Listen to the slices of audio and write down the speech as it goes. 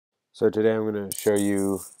So today I'm going to show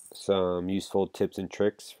you some useful tips and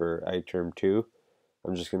tricks for iTerm2.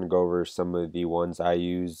 I'm just going to go over some of the ones I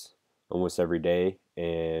use almost every day,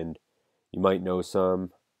 and you might know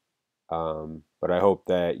some, but I hope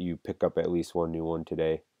that you pick up at least one new one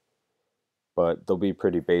today. But they'll be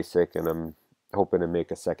pretty basic, and I'm hoping to make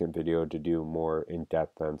a second video to do more in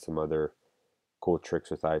depth on some other cool tricks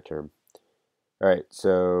with iTerm. Alright,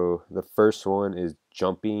 so the first one is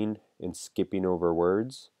jumping and skipping over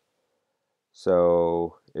words.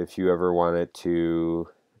 So if you ever wanted to,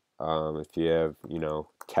 if you have,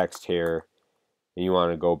 text here and you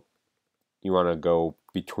want to go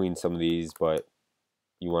between some of these, but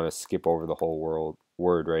you want to skip over the whole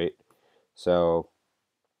word, right? So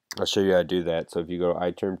I'll show you how to do that. So if you go to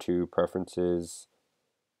iTerm2 Preferences,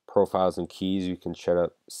 Profiles and Keys, you can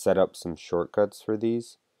set up some shortcuts for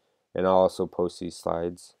these. And I'll also post these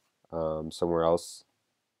slides somewhere else,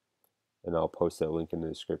 and I'll post that link in the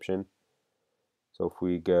description. So if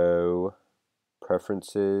we go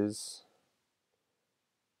Preferences,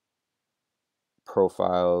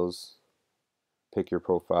 Profiles, pick your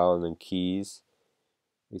profile, and then Keys,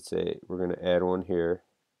 we say we're going to add one here.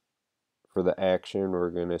 For the action,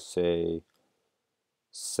 we're going to say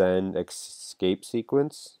send escape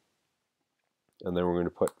sequence, and then we're going to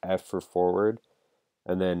put F for forward.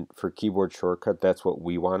 And then for keyboard shortcut, that's what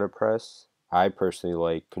we want to press. I personally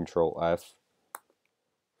like Control F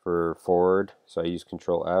for forward, so I use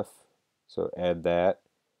Control F. So add that,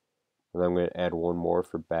 and I'm going to add one more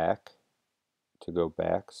for back to go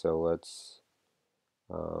back. So let's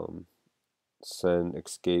send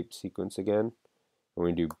escape sequence again. I'm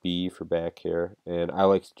going to do B for back here, and I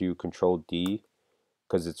like to do Control D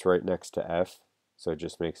because it's right next to F, so it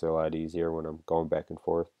just makes it a lot easier when I'm going back and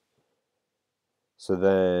forth. So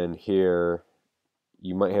then here,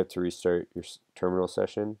 you might have to restart your terminal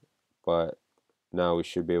session, but now we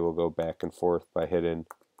should be able to go back and forth by hitting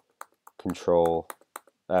Control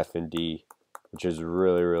F and D, which is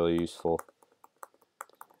really, really useful.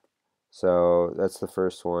 So that's the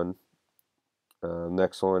first one.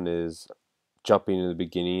 Next one is jumping in the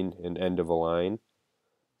beginning and end of a line.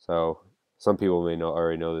 So some people may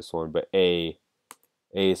already know this one, but A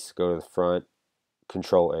is to go to the front,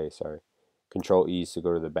 Control A, sorry. Control E is to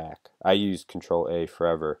go to the back. I used Control A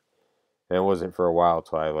forever, and it wasn't for a while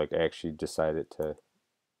till I actually decided to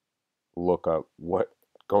look up what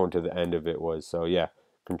going to the end of it was. So yeah,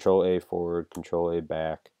 Control A forward, Control A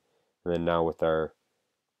back, and then now with our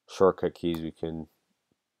shortcut keys we can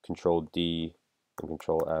Control D and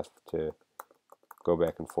Control F to go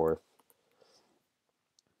back and forth.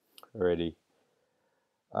 Alrighty.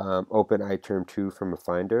 Open iTerm2 from a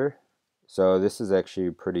Finder. So this is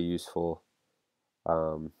actually pretty useful.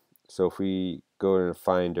 So if we go in a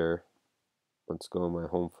Finder, let's go in my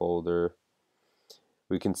home folder,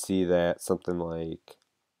 we can see that something like,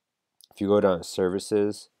 if you go down to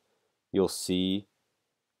Services, you'll see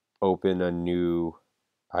open a new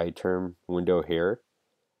iTerm window here.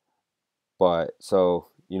 But so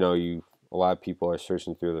a lot of people are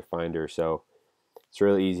searching through the Finder, so it's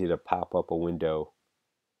really easy to pop up a window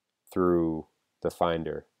through the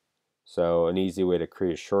Finder. So an easy way to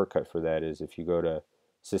create a shortcut for that is if you go to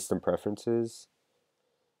System Preferences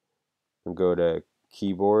and go to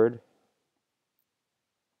Keyboard,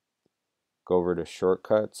 go over to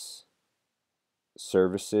Shortcuts,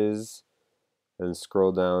 Services, and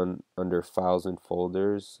scroll down under Files and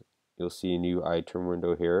Folders. You'll see a new iTerm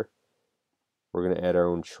window here. We're going to add our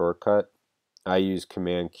own shortcut. I use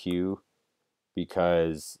Command Q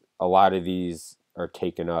because a lot of these are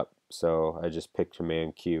taken up, so I just picked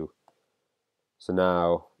Command Q. So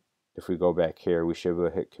now if we go back here, we should be able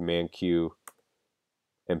to hit Command Q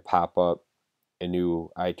and pop up a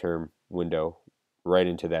new iTerm window right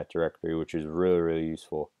into that directory, which is really, really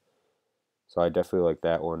useful. So I definitely like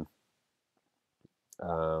that one.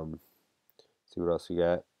 See what else we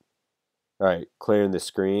got. Alright, clearing the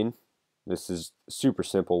screen. This is a super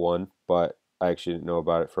simple one, but I actually didn't know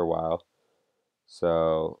about it for a while.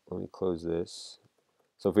 So let me close this.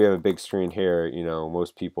 So if we have a big screen here,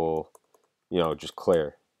 most people, just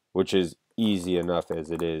clear, which is easy enough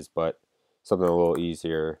as it is, but something a little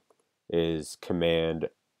easier is Command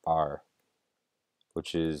R,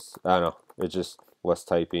 which is, I don't know, it's just less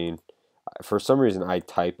typing. For some reason I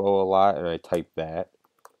typo a lot and I type that.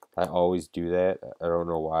 I always do that. I don't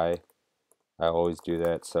know why. I always do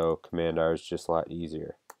that, so Command R is just a lot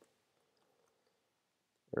easier.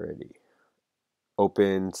 Alrighty.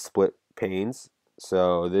 Open split panes.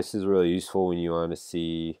 So this is really useful when you want to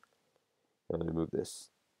see, let me move this,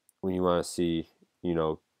 when you want to see,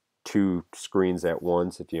 two screens at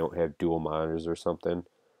once if you don't have dual monitors or something.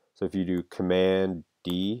 So if you do Command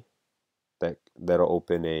D that'll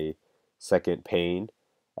open a second pane,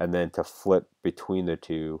 and then to flip between the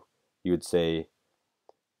two, you would say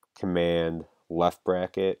command left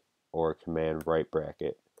bracket or command right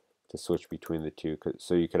bracket to switch between the two.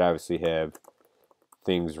 So you could obviously have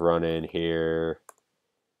things running here,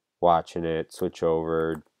 watching it, switch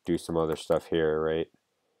over, do some other stuff here, right?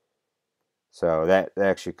 So that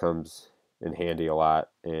actually comes in handy a lot,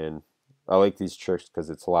 and I like these tricks because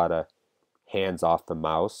it's a lot of hands off the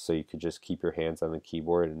mouse, so you could just keep your hands on the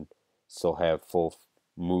keyboard and still have full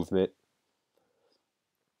movement.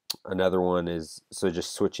 Another one is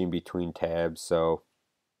just switching between tabs. So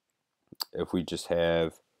if we just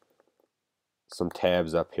have some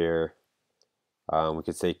tabs up here, we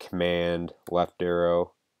could say command left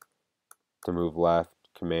arrow to move left,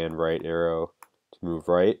 command right arrow to move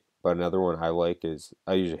right. But another one I like is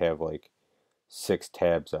I usually have like 6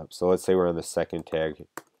 tabs up. So let's say we're on the second tab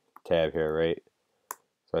here, right?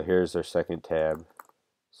 So here's our second tab.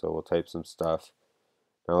 So we'll type some stuff.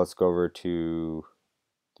 Now let's go over to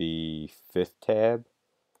the 5th tab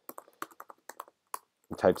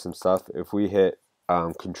and type some stuff. If we hit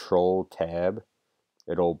Control Tab,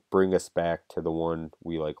 it'll bring us back to the one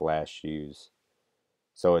we like last used.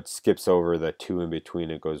 So it skips over the 2 in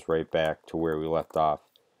between. It goes right back to where we left off.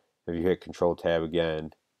 If you hit Control Tab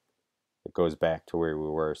again, it goes back to where we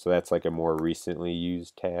were. So that's like a more recently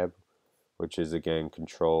used tab, which is again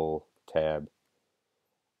Control Tab.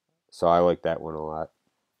 So I like that one a lot.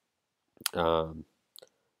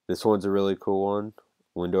 This one's a really cool one.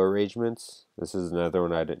 Window arrangements. This is another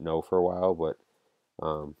one I didn't know for a while, but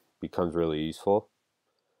becomes really useful.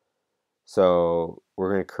 So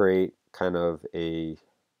we're going to create kind of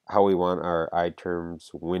how we want our iTerms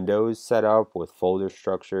windows set up with folder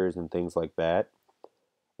structures and things like that.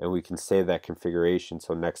 And we can save that configuration,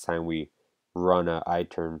 so next time we run a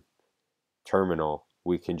iTerm terminal,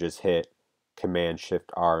 we can just hit Command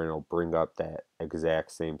Shift R and it'll bring up that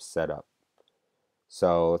exact same setup.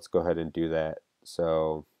 So let's go ahead and do that.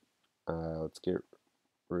 So let's get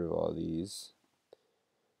rid of all these.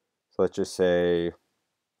 So let's just say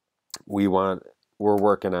we're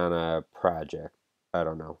working on a project. I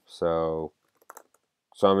don't know. So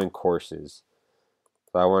I'm in courses.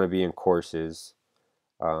 So I want to be in courses.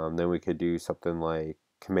 Then we could do something like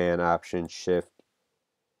Command Option Shift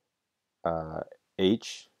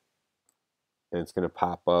H, and it's going to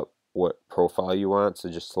pop up what profile you want. So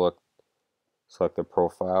just select the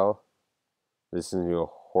profile. This is going to be a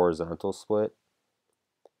horizontal split.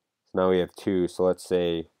 So now we have 2. So let's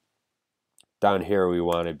say down here we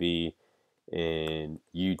want to be in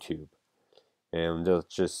YouTube, and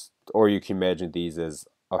or you can imagine these as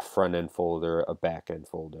a front end folder, a back end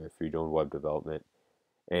folder if you're doing web development,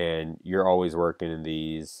 and you're always working in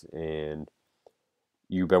these, and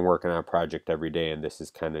you've been working on a project every day, and this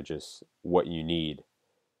is kind of just what you need.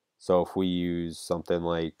 So if we use something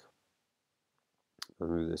like,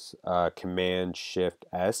 let's move this, Command Shift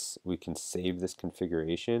S, we can save this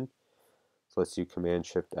configuration. So let's do Command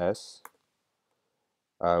Shift S.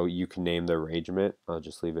 You can name the arrangement. I'll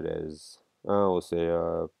just leave it as, we'll say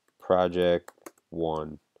project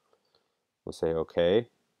 1. We'll say OK.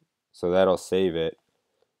 So that'll save it.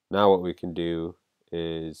 Now what we can do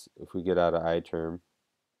is, if we get out of iTerm,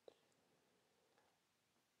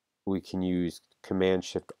 we can use Command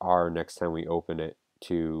Shift R next time we open it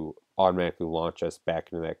to automatically launch us back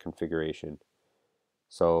into that configuration.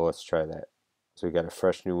 So let's try that. So we got a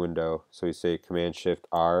fresh new window. So we say Command Shift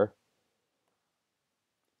R,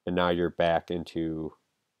 and now you're back into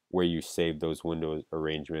where you save those window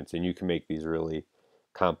arrangements, and you can make these really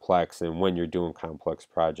complex, and when you're doing complex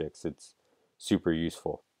projects, it's super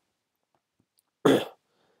useful.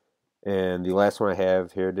 And the last one I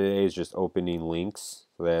have here today is just opening links.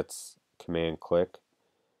 So that's Command click.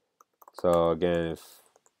 So again, if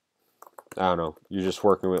I don't know, you're just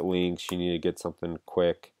working with links, you need to get something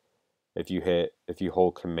quick, if you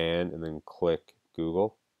hold Command and then click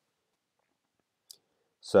Google.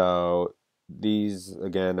 So these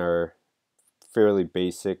again are fairly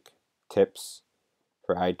basic tips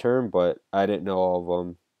for iTerm, but I didn't know all of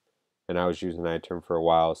them, and I was using iTerm for a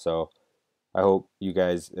while, so I hope you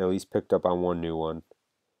guys at least picked up on one new one,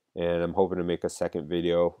 and I'm hoping to make a second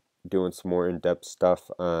video doing some more in-depth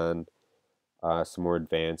stuff on some more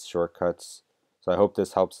advanced shortcuts. So I hope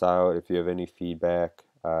this helps out. If you have any feedback,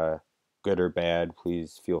 good or bad,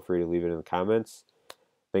 please feel free to leave it in the comments.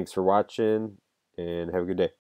 Thanks for watching, and have a good day.